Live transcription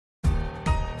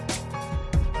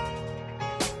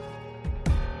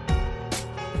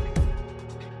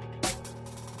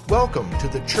Welcome to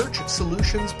the Church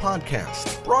Solutions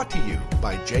Podcast, brought to you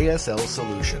by JSL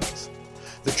Solutions.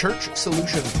 The Church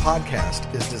Solutions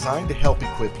Podcast is designed to help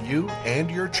equip you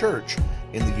and your church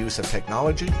in the use of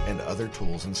technology and other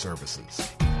tools and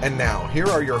services. And now, here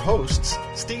are your hosts,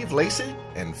 Steve Lacey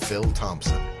and Phil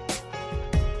Thompson.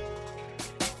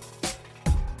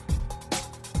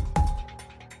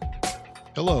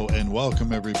 Hello and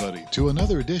welcome everybody to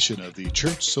another edition of the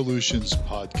Church Solutions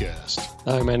Podcast.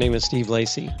 Hi, my name is Steve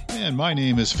Lacey. And my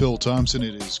name is Phil Thompson.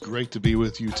 It is great to be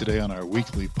with you today on our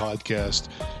weekly podcast.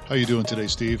 How you doing today,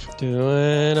 Steve?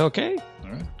 Doing okay.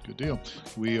 All right, good deal.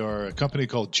 We are a company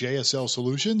called JSL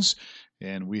Solutions,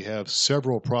 and we have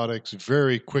several products.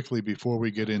 Very quickly before we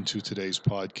get into today's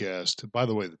podcast, by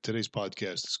the way, today's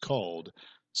podcast is called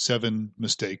 7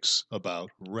 Mistakes About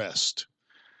Rest.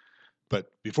 But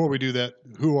before we do that,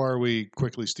 who are we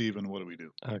quickly, Steve, and what do we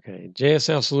do? Okay.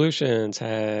 JSL Solutions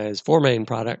has 4 main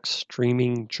products: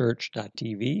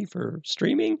 StreamingChurch.tv for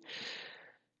streaming,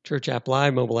 Church App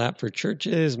Live mobile app for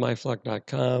churches,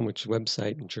 MyFlock.com, which is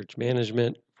website and church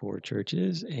management for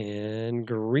churches, and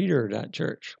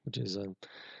Greeter.church, which is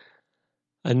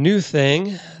a new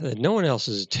thing that no one else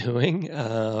is doing.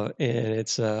 And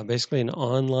it's basically an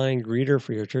online greeter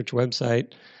for your church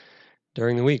website.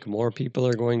 During the week, more people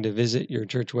are going to visit your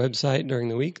church website during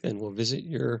the week than will visit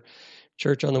your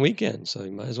church on the weekend. So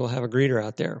you might as well have a greeter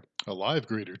out there. A live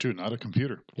greeter, too, not a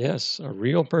computer. Yes, a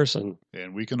real person.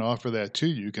 And we can offer that to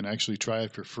you. You can actually try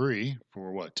it for free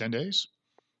for 10 days?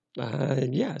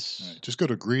 Yes. All right, just go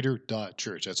to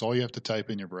greeter.church. That's all you have to type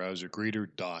in your browser,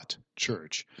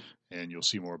 greeter.church, and you'll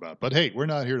see more about it. But hey, we're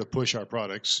not here to push our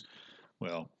products.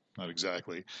 Well, not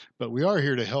exactly, but we are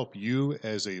here to help you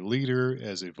as a leader,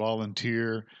 as a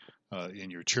volunteer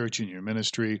in your church, in your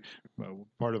ministry.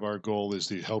 Part of our goal is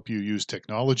to help you use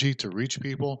technology to reach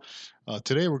people.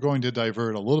 Today we're going to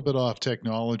divert a little bit off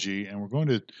technology, and we're going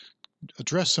to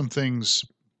address some things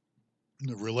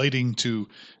relating to,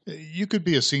 you could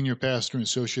be a senior pastor, an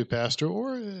associate pastor,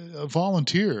 or a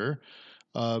volunteer,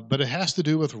 but it has to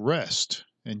do with rest.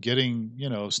 And getting,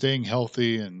 staying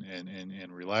healthy and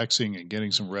relaxing and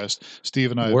getting some rest. Steve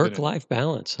and I Work-life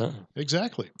balance, huh?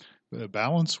 Exactly.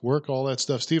 Balance, work, all that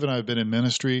stuff. Steve and I have been in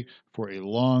ministry for a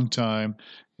long time,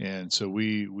 and so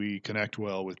we connect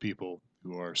well with people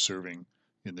who are serving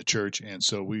in the church. And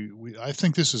so I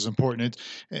think this is important.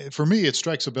 For me, it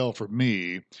strikes a bell for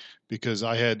me because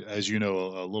I had, as you know,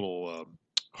 a little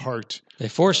heart. A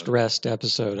forced rest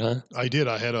episode, huh? I did.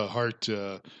 I had a heart.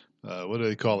 What do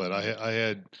they call it? I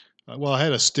had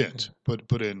a stent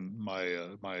put in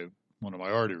my one of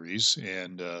my arteries,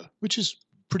 and which is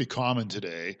pretty common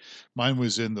today. Mine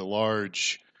was in the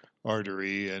large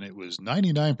artery, and it was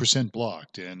 99%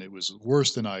 blocked, and it was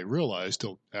worse than I realized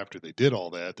till after they did all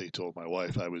that. They told my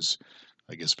wife I was,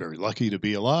 I guess, very lucky to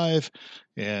be alive,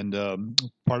 and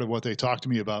part of what they talked to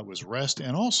me about was rest,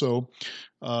 and also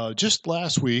just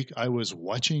last week I was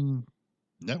watching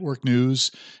network news,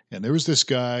 and there was this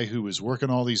guy who was working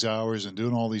all these hours and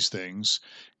doing all these things,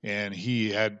 and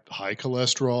he had high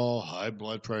cholesterol, high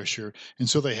blood pressure, and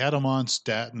so they had him on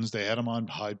statins, they had him on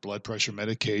high blood pressure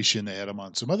medication, they had him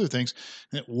on some other things,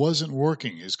 and it wasn't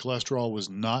working. His cholesterol was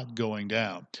not going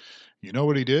down. You know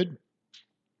what he did?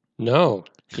 No,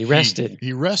 he rested.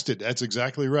 He rested. That's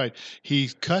exactly right. He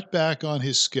cut back on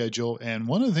his schedule, and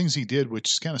one of the things he did,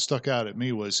 which kind of stuck out at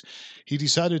me, was he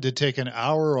decided to take an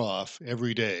hour off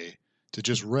every day to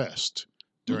just rest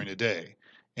during the day.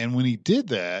 And when he did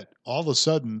that, all of a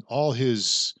sudden, all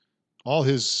his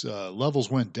levels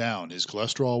went down. His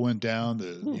cholesterol went down.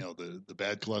 The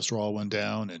bad cholesterol went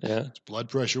down, and his blood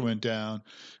pressure went down.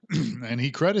 And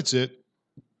he credits it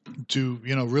to,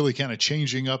 really kind of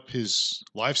changing up his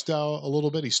lifestyle a little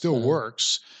bit. He still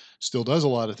works, still does a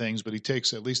lot of things, but he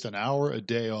takes at least an hour a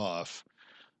day off.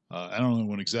 I don't know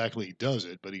when exactly he does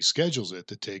it, but he schedules it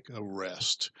to take a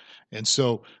rest. And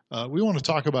so we want to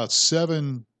talk about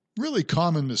 7 really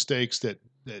common mistakes that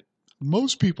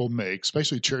most people make,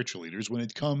 especially church leaders, when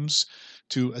it comes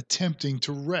to attempting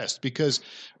to rest. Because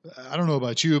I don't know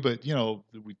about you, but,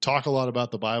 we talk a lot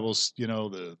about the Bible's,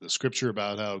 the scripture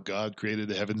about how God created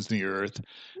the heavens and the earth.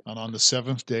 And on the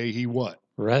 7th day, he what?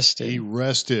 Rested. He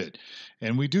rested.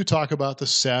 And we do talk about the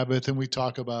Sabbath, and we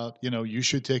talk about, you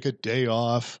should take a day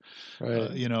off, right.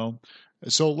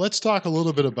 So let's talk a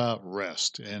little bit about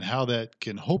rest and how that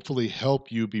can hopefully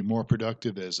help you be more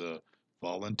productive as a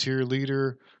volunteer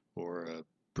leader or a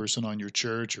person on your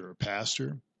church or a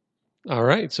pastor. All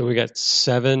right. So we got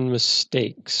 7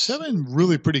 mistakes. 7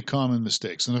 really pretty common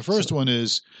mistakes. And the first one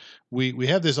is we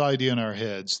have this idea in our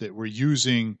heads that we're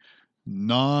using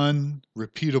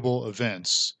non-repeatable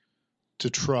events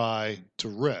to try to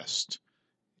rest.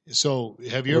 So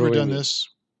have you What do ever we done need? this?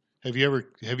 Have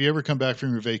you ever come back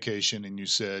from your vacation and you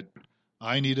said,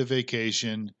 I need a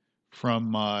vacation from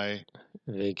my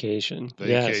Vacation.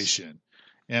 Yes. vacation?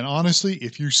 And honestly,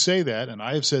 if you say that, and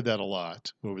I have said that a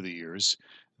lot over the years,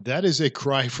 that is a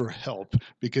cry for help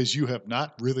because you have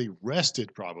not really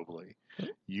rested probably.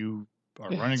 You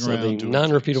are Yeah. running So the around doing things.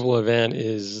 non-repeatable event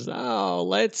is, oh,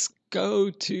 let's go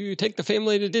to take the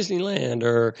family to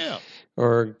Disneyland Yeah.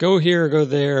 or go here or go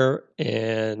there.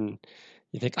 And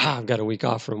you think, I've got a week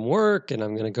off from work and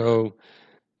I'm going to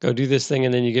go do this thing.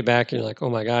 And then you get back and you're like, oh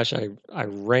my gosh, I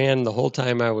ran the whole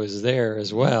time I was there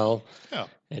as well. Yeah.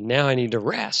 And now I need to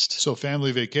rest. So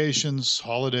family vacations,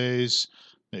 holidays,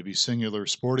 maybe singular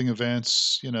sporting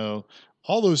events,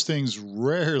 all those things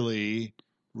rarely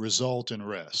result in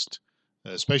rest,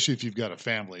 especially if you've got a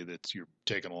family that you're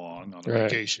taking along on a Right.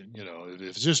 vacation.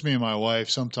 If it's just me and my wife,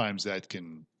 sometimes I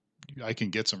can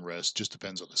get some rest. Just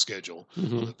depends on the schedule,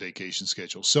 on the vacation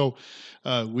schedule. So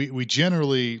we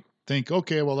generally think,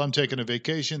 okay, well, I'm taking a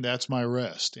vacation. That's my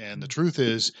rest. And the truth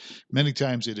is, many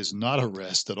times it is not a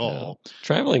rest at all.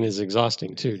 Traveling is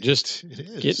exhausting too. Just It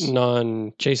is. getting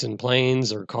on chasing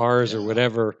planes or cars or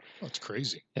whatever. Oh, it's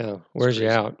crazy. Yeah, wears you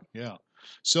out. Yeah.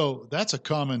 So that's a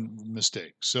common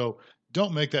mistake. So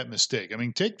don't make that mistake. I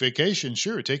mean, take vacation,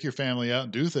 sure, take your family out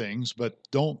and do things, but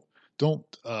don't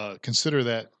consider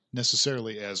that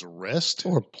necessarily as rest.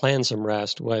 Or plan some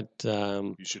rest. What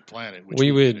You should plan it, which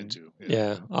we we'll get would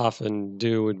into. often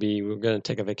do would be we're going to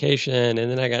take a vacation and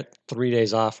then I got 3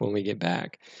 days off when we get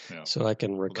back, so I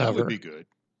can recover. Well, that would be good.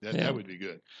 That would be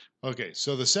good. Okay,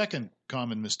 so the second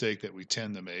common mistake that we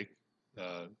tend to make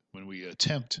when we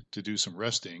attempt to do some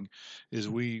resting is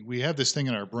we have this thing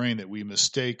in our brain that we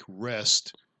mistake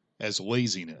rest as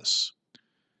laziness.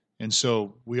 And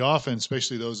so we often,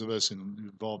 especially those of us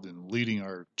involved in leading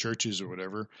our churches or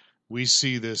whatever, we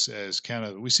see this as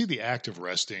we see the act of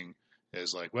resting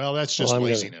as like, well, that's just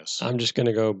laziness. I'm just going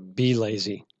to go be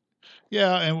lazy.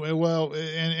 Yeah,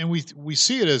 and we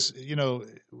see it as,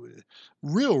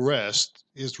 real rest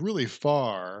is really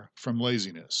far from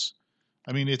laziness.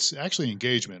 I mean, it's actually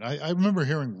engagement. I remember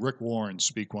hearing Rick Warren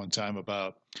speak one time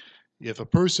about if a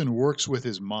person works with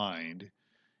his mind,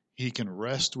 he can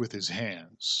rest with his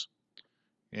hands,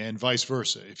 and vice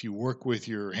versa. If you work with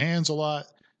your hands a lot,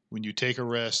 when you take a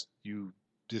rest, you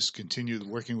discontinue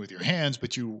working with your hands,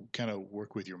 but you kind of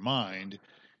work with your mind,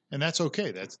 and that's okay.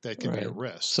 That can be a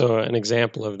rest. So an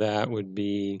example of that would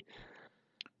be,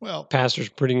 pastors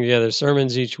putting together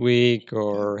sermons each week,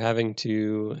 or having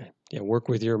to work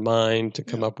with your mind to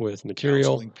come up with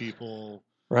material. Counseling people.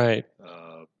 Right.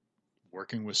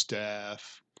 Working with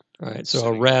staff. Right. So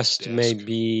a rest may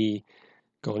be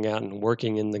going out and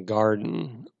working in the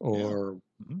garden, or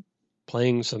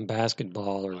playing some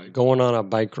basketball, or going on a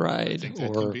bike ride. I think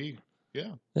that could be.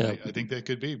 Yeah. I think that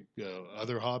could be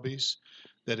other hobbies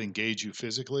that engage you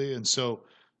physically. And so,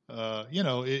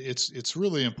 it's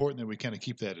really important that we kind of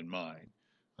keep that in mind.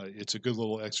 It's a good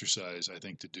little exercise, I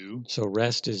think, to do. So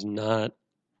rest is not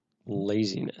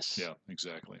laziness. Yeah,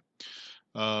 exactly.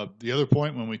 The other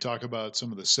point, when we talk about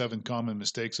some of the 7 common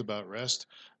mistakes about rest,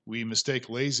 we mistake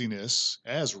laziness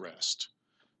as rest.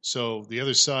 So the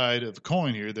other side of the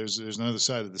coin here, there's another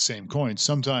side of the same coin.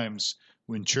 Sometimes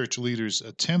when church leaders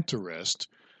attempt to rest,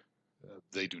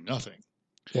 they do nothing.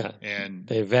 Yeah, and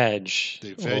they veg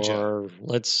or out.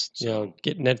 Let's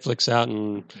get Netflix out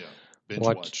and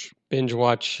binge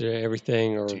watch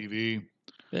everything, or TV.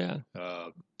 Yeah,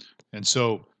 and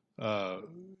so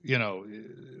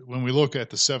when we look at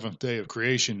the 7th day of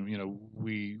creation,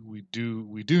 we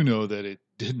do know that it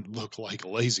didn't look like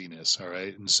laziness. All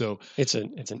right, and so it's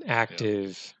an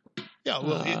active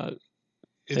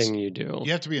thing you do.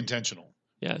 You have to be intentional.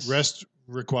 Yes, rest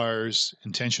requires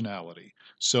intentionality.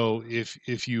 So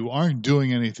if you aren't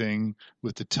doing anything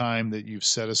with the time that you've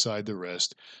set aside to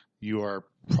rest, you are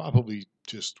probably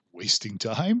just wasting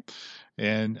time.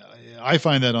 And I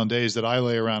find that on days that I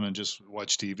lay around and just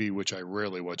watch TV, which I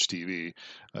rarely watch TV,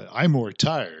 I'm more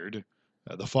tired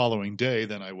the following day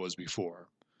than I was before.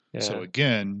 Yeah. So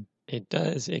again, it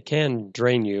does. It can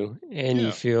drain you, and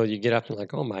you get up and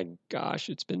like, oh my gosh,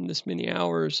 it's been this many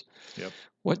hours. Yep.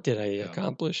 What did I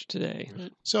accomplish today?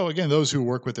 So again, those who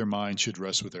work with their mind should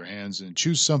rest with their hands and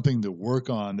choose something to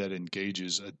work on that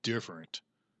engages a different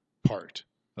part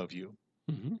of you.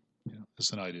 Mm-hmm. That's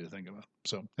an idea to think about.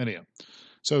 So anyhow,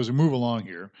 as we move along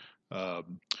here,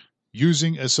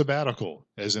 using a sabbatical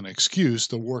as an excuse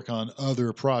to work on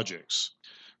other projects.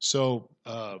 So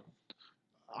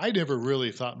I never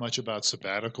really thought much about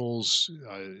sabbaticals.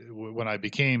 When I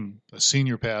became a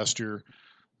senior pastor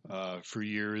for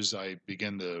years, I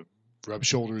began to rubbed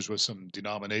shoulders with some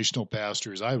denominational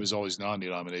pastors. I was always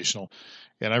non-denominational.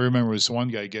 And I remember this one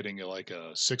guy getting like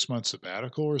a 6-month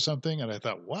sabbatical or something. And I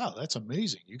thought, wow, that's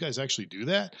amazing. You guys actually do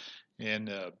that?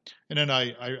 And then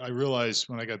I realized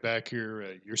when I got back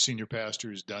here, your senior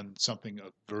pastor has done something,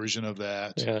 a version of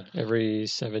that. Yeah, every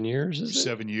 7 years, is it?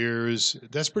 7 years.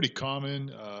 That's pretty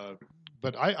common.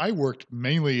 But I worked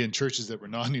mainly in churches that were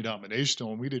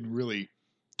non-denominational, and we didn't really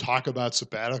talk about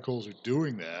sabbaticals or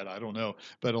doing that. I don't know.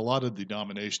 But a lot of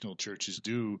denominational churches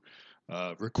do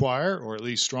require, or at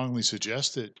least strongly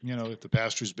suggest that, if the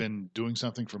pastor's been doing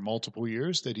something for multiple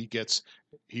years, that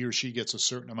he or she gets a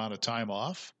certain amount of time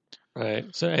off. Right.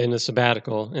 So, and the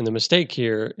sabbatical, and the mistake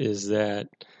here is that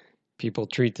people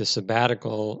treat the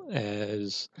sabbatical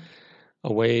as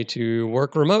a way to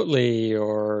work remotely,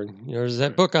 or there's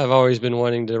that book I've always been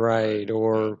wanting to write,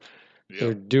 or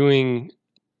they're doing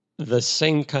the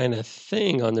same kind of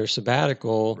thing on their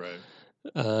sabbatical,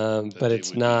 but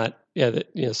it's not.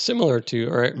 Similar to,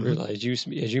 or as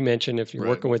you mentioned, if you're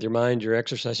working with your mind, you're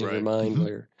exercising your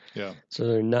mind. So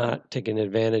they're not taking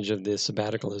advantage of the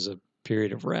sabbatical as a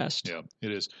period of rest. Yeah,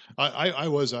 it is. I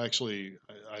was actually,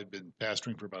 I'd been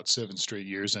pastoring for about 7 straight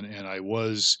years, and I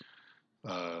was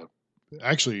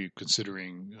actually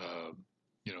considering,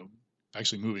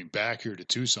 actually moving back here to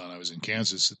Tucson. I was in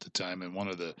Kansas at the time, and one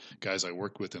of the guys I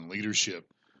worked with in leadership,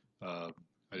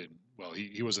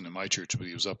 he wasn't in my church, but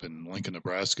he was up in Lincoln,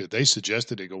 Nebraska. They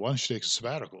suggested, they go, why don't you take a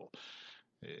sabbatical?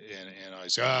 And I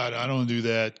said, I don't do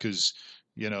that because,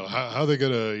 how are they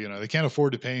going to, they can't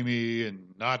afford to pay me and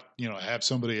not, have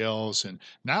somebody else. And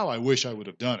now I wish I would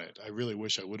have done it. I really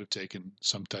wish I would have taken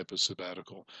some type of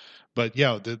sabbatical. But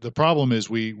yeah, the problem is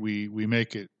we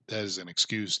make it as an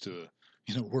excuse to,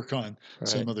 work on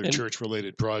some other church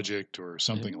related project or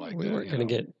something like that. We weren't going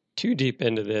to get too deep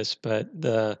into this, but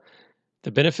the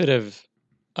benefit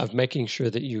of making sure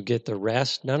that you get the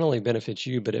rest not only benefits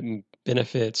you, but it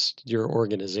benefits your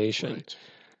organization. Right.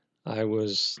 I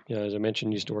was, as I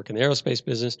mentioned, used to work in the aerospace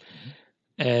business,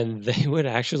 and they would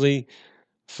actually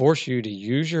force you to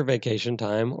use your vacation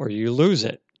time or you lose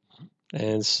it.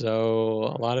 And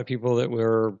so a lot of people that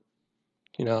were,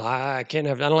 I don't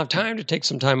have time to take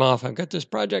some time off. I've got this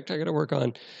project I got to work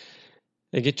on.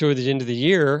 They get to the end of the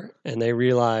year and they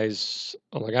realize,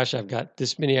 oh my gosh, I've got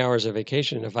this many hours of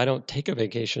vacation. If I don't take a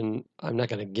vacation, I'm not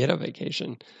going to get a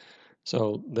vacation.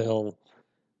 So they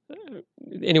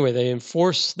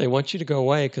want you to go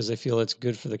away because they feel it's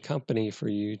good for the company for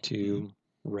you to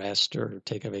rest or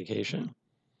take a vacation.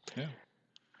 Yeah.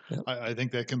 I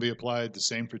think that can be applied the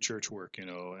same for church work, and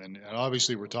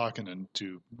obviously we're talking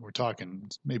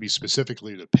maybe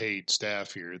specifically to paid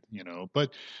staff here,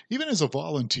 but even as a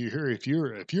volunteer, if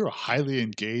you're a highly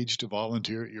engaged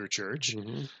volunteer at your church,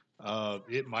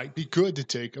 it might be good to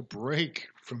take a break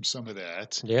from some of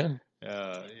that. Yeah.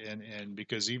 And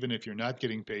because even if you're not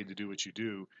getting paid to do what you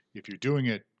do, if you're doing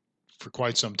it for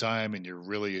quite some time and you're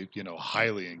really,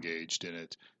 highly engaged in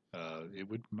it,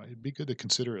 it'd be good to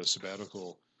consider a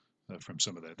sabbatical from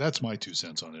some of that. That's my 2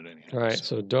 cents on it anyhow. All right.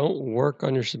 So don't work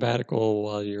on your sabbatical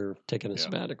while you're taking a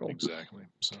sabbatical. Exactly.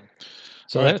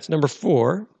 So that's number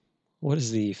 4. What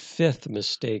is the 5th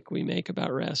mistake we make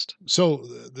about rest? So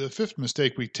the 5th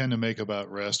mistake we tend to make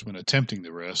about rest when attempting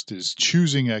to rest is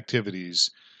choosing activities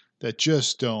that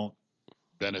just don't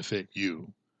benefit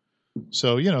you.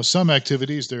 So, some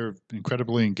activities, they're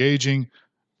incredibly engaging,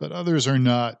 but others are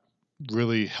not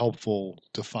really helpful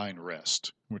to find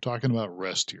rest. We're talking about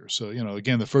rest here. So,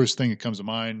 again, the first thing that comes to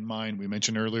mind, we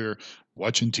mentioned earlier,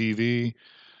 watching TV,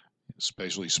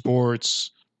 especially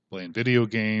sports, playing video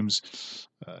games,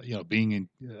 being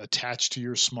attached to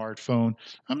your smartphone.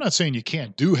 I'm not saying you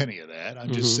can't do any of that.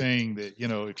 I'm just saying that,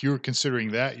 if you're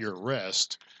considering that your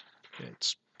rest,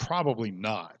 it's probably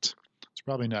not. It's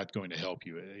probably not going to help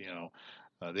you.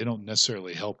 They don't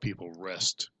necessarily help people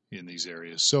rest in these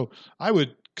areas. So I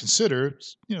would consider,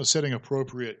 setting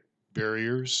appropriate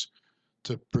barriers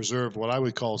to preserve what I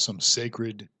would call some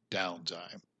sacred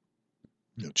downtime.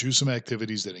 Choose some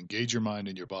activities that engage your mind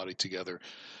and your body together,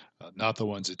 not the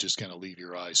ones that just kind of leave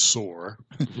your eyes sore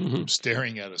from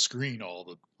staring at a screen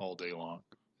all day long.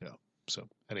 Yeah. So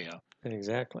anyhow,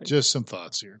 exactly. Just some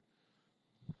thoughts here.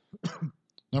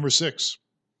 Number 6.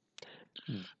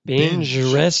 Binge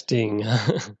resting.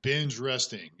 Binge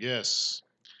resting, yes.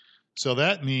 So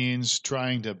that means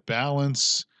trying to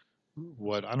balance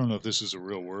what, I don't know if this is a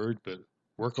real word, but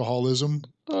workaholism.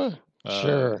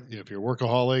 Sure. If you're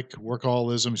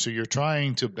workaholism. So you're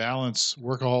trying to balance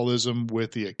workaholism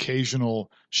with the occasional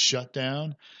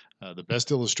shutdown. The best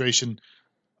illustration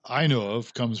I know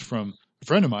of comes from A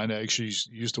friend of mine actually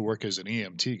used to work as an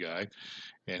EMT guy,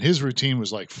 and his routine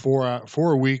was like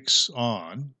 4 weeks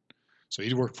on. So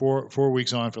he'd work 4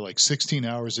 weeks on for like 16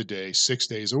 hours a day, 6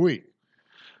 days a week.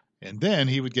 And then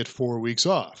he would get 4 weeks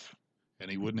off, and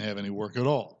he wouldn't have any work at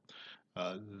all.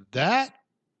 That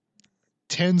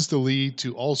tends to lead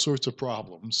to all sorts of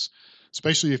problems,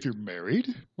 especially if you're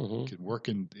married.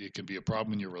 It can be a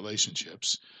problem in your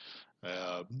relationships.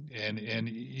 And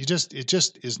it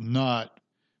just is not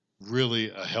really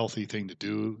a healthy thing to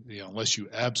do, unless you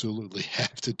absolutely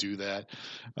have to do that.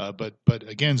 But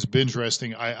again, binge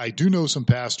resting. I do know some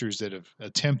pastors that have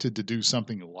attempted to do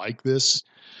something like this,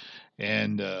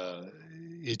 and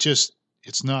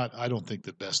it's not, I don't think,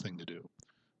 the best thing to do.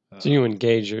 So you would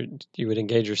engage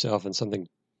yourself in something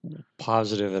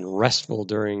positive and restful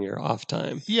during your off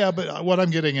time. Yeah, but what I'm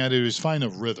getting at is find a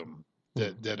rhythm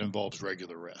that involves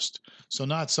regular rest. So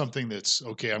not something that's,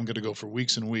 okay, I'm going to go for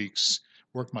weeks and weeks,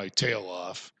 work my tail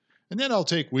off, and then I'll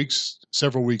take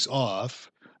several weeks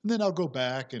off, and then I'll go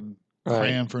back and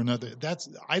cram for another.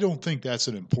 I don't think that's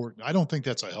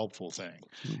a helpful thing.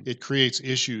 It creates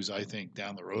issues, I think,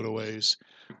 down the road a ways,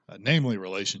 namely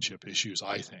relationship issues,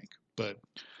 I think. But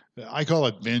I call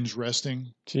it binge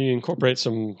resting. So you incorporate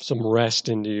some rest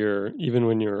into even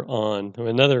when you're on.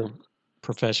 Another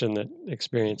profession that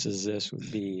experiences this would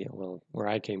be, where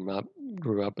I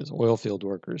grew up as oil field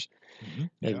workers.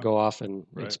 They'd go off and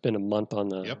they'd spend a month on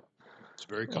the it's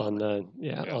very common.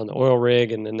 on the oil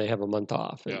rig, and then they have a month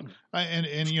off. And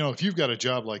if you've got a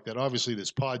job like that, obviously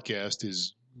this podcast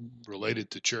is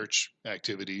related to church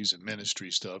activities and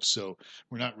ministry stuff, so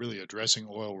we're not really addressing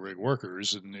oil rig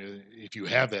workers. And if you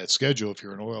have that schedule, if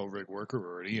you're an oil rig worker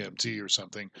or an EMT or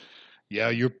something,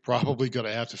 you're probably going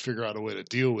to have to figure out a way to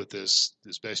deal with this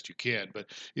as best you can. But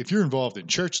if you're involved in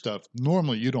church stuff,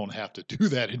 normally you don't have to do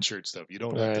that in church stuff. You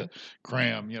don't have to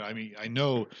cram. I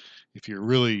know if you're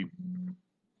really,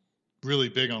 really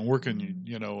big on working,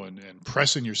 and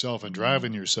pressing yourself and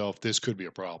driving yourself, this could be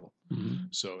a problem.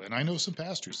 So, and I know some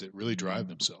pastors that really drive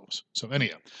themselves. So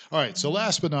anyhow, all right. So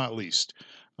last but not least,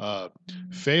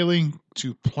 failing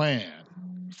to plan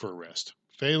for rest.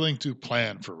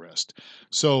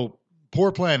 So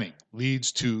poor planning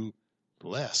leads to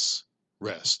less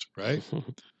rest, right?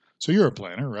 So you're a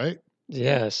planner, right?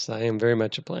 Yes, I am very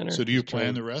much a planner. So do you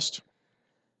plan the rest?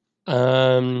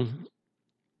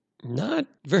 Not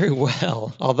very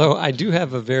well, although I do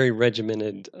have a very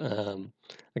regimented,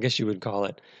 I guess you would call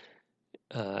it,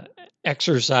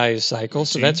 exercise cycle.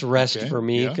 So that's rest for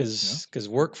me, because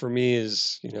work for me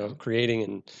is, creating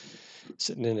and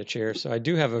sitting in a chair. So I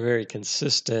do have a very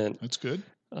consistent That's good.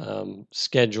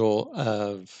 Schedule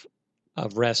of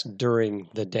rest during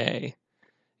the day,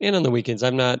 and on the weekends.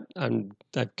 I've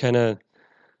kind of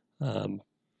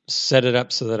set it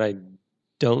up so that I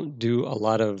don't do a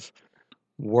lot of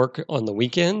work on the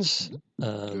weekends,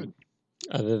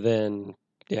 other than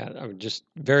I'm just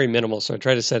very minimal. So I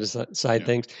try to set aside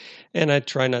things, and I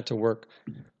try not to work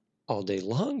all day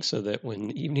long, so that when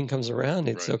the evening comes around,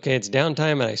 it's okay. It's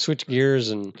downtime, and I switch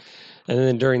gears, and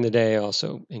then during the day, I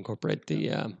also incorporate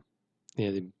the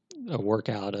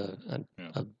workout, an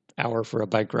hour for a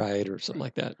bike ride or something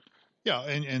like that. Yeah,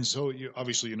 and so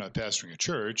obviously you're not pastoring a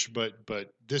church, but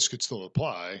this could still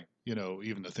apply.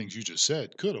 Even the things you just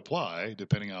said could apply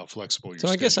depending on how flexible your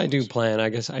schedule is. So I guess I do plan.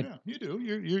 You do.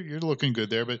 You're looking good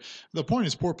there. But the point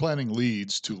is, poor planning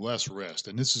leads to less rest,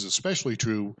 and this is especially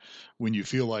true when you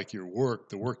feel like the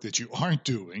work that you aren't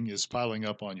doing, is piling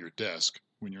up on your desk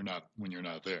when you're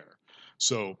not there.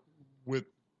 So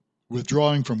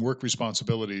withdrawing from work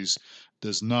responsibilities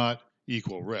does not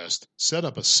equal rest. Set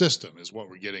up a system is what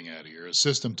we're getting at here. A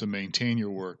system to maintain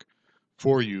your work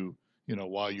for you,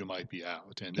 while you might be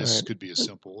out. And this could be as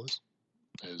simple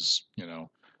as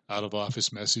out of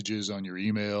office messages on your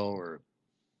email, or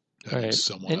having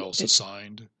someone else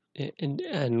assigned.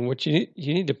 And what you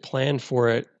need to plan for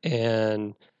it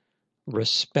and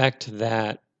respect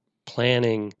that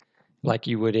planning like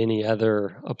you would any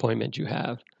other appointment you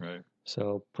have. Right.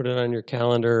 So put it on your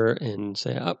calendar and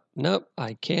say, nope,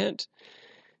 I can't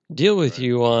deal with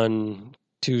you on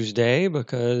Tuesday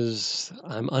because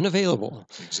I'm unavailable.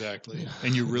 Exactly.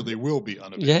 And you really will be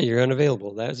unavailable. Yeah, you're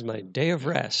unavailable. That is my day of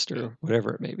rest, or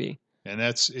whatever it may be. And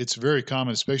it's very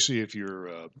common, especially if you're,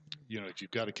 if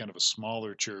you've got a kind of a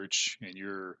smaller church and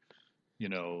you're,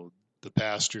 the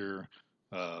pastor.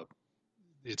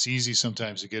 It's easy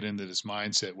sometimes to get into this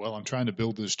mindset. Well, I'm trying to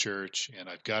build this church, and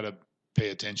I've got to pay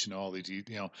attention to all these.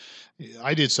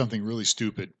 I did something really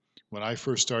stupid when I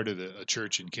first started a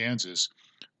church in Kansas.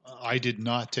 I did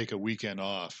not take a weekend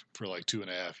off for like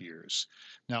 2.5 years.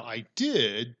 Now, I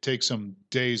did take some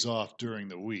days off during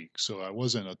the week, so I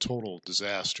wasn't a total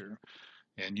disaster.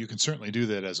 And you can certainly do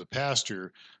that as a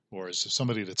pastor or as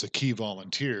somebody that's a key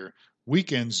volunteer.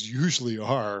 Weekends usually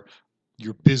are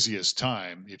your busiest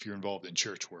time if you're involved in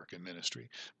church work and ministry.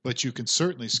 But you can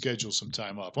certainly schedule some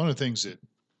time off. One of the things that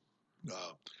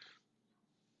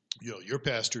your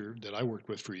pastor that I worked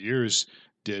with for years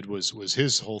did was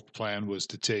his whole plan was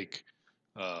to take,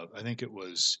 I think it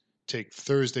was take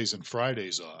Thursdays and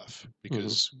Fridays off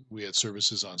because we had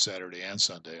services on Saturday and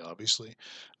Sunday, obviously.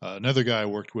 Another guy I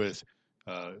worked with,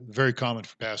 very common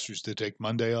for pastors to take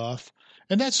Monday off,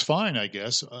 and that's fine, I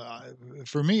guess.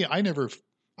 For me, I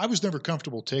was never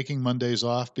comfortable taking Mondays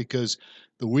off because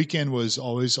the weekend was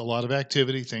always a lot of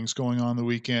activity, things going on the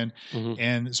weekend,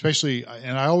 and especially,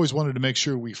 and I always wanted to make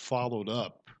sure we followed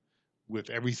up with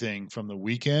everything from the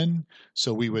weekend,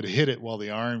 so we would hit it while the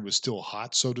iron was still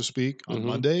hot, so to speak, on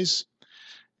Mondays,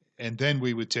 and then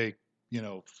we would take,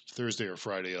 Thursday or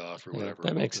Friday off or whatever.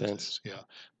 That makes sense. Yeah,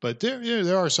 but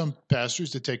there are some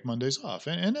pastors that take Mondays off,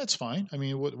 and that's fine. I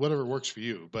mean, whatever works for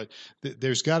you, but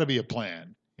there's got to be a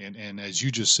plan, and as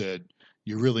you just said,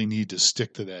 you really need to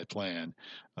stick to that plan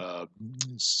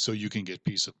so you can get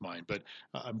peace of mind. But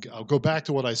I'll go back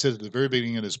to what I said at the very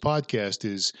beginning of this podcast: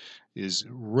 is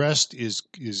rest is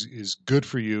good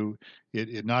for you.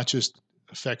 It not just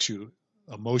affects you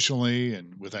emotionally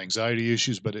and with anxiety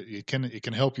issues, but it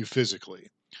can help you physically.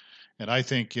 And I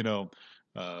think with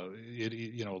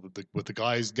the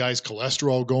guy's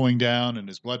cholesterol going down and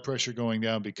his blood pressure going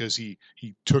down because he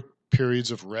took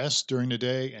periods of rest during the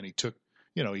day, and he took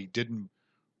he didn't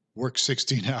work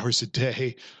 16 hours a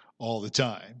day all the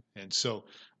time. And so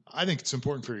I think it's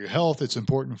important for your health. It's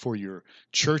important for your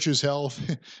church's health.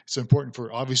 It's important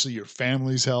for obviously your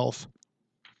family's health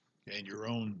and your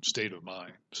own state of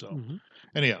mind. So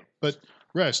anyhow, but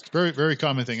rest, very, very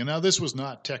common thing. And now this was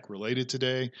not tech related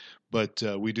today, but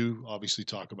we do obviously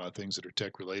talk about things that are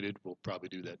tech related. We'll probably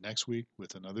do that next week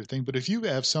with another thing. But if you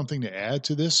have something to add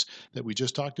to this that we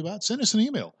just talked about, send us an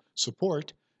email,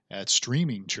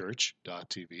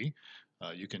 support@streamingchurch.tv.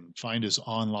 You can find us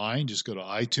online. Just go to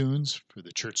iTunes for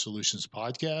the Church Solutions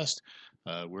podcast.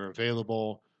 We're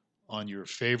available on your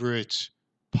favorite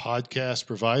podcast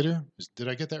provider. Did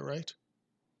I get that right?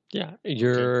 Yeah,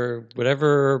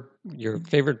 whatever your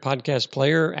favorite podcast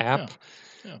player app,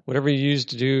 whatever you use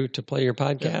to play your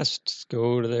podcast,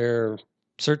 go to their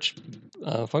search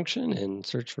function and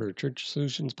search for Church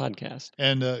Solutions Podcast.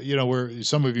 And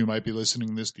some of you might be listening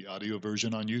to this, the audio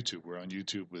version on YouTube. We're on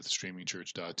YouTube with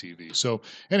streamingchurch.tv. So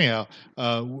anyhow,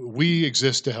 we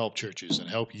exist to help churches and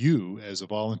help you as a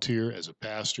volunteer, as a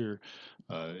pastor,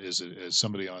 as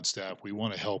somebody on staff. We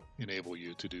want to help enable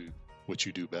you to do what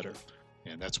you do better.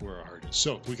 And that's where our heart is.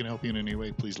 So if we can help you in any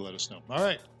way, please let us know. All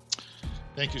right.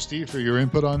 Thank you, Steve, for your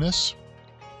input on this.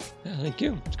 Yeah, thank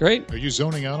you. It's great. Are you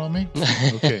zoning out on me?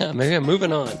 Okay. Maybe I'm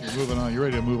moving on. You're moving on. You're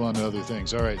ready to move on to other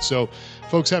things. All right. So,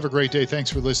 folks, have a great day. Thanks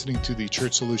for listening to the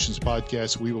Church Solutions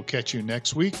Podcast. We will catch you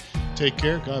next week. Take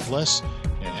care. God bless.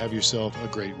 And have yourself a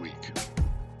great week.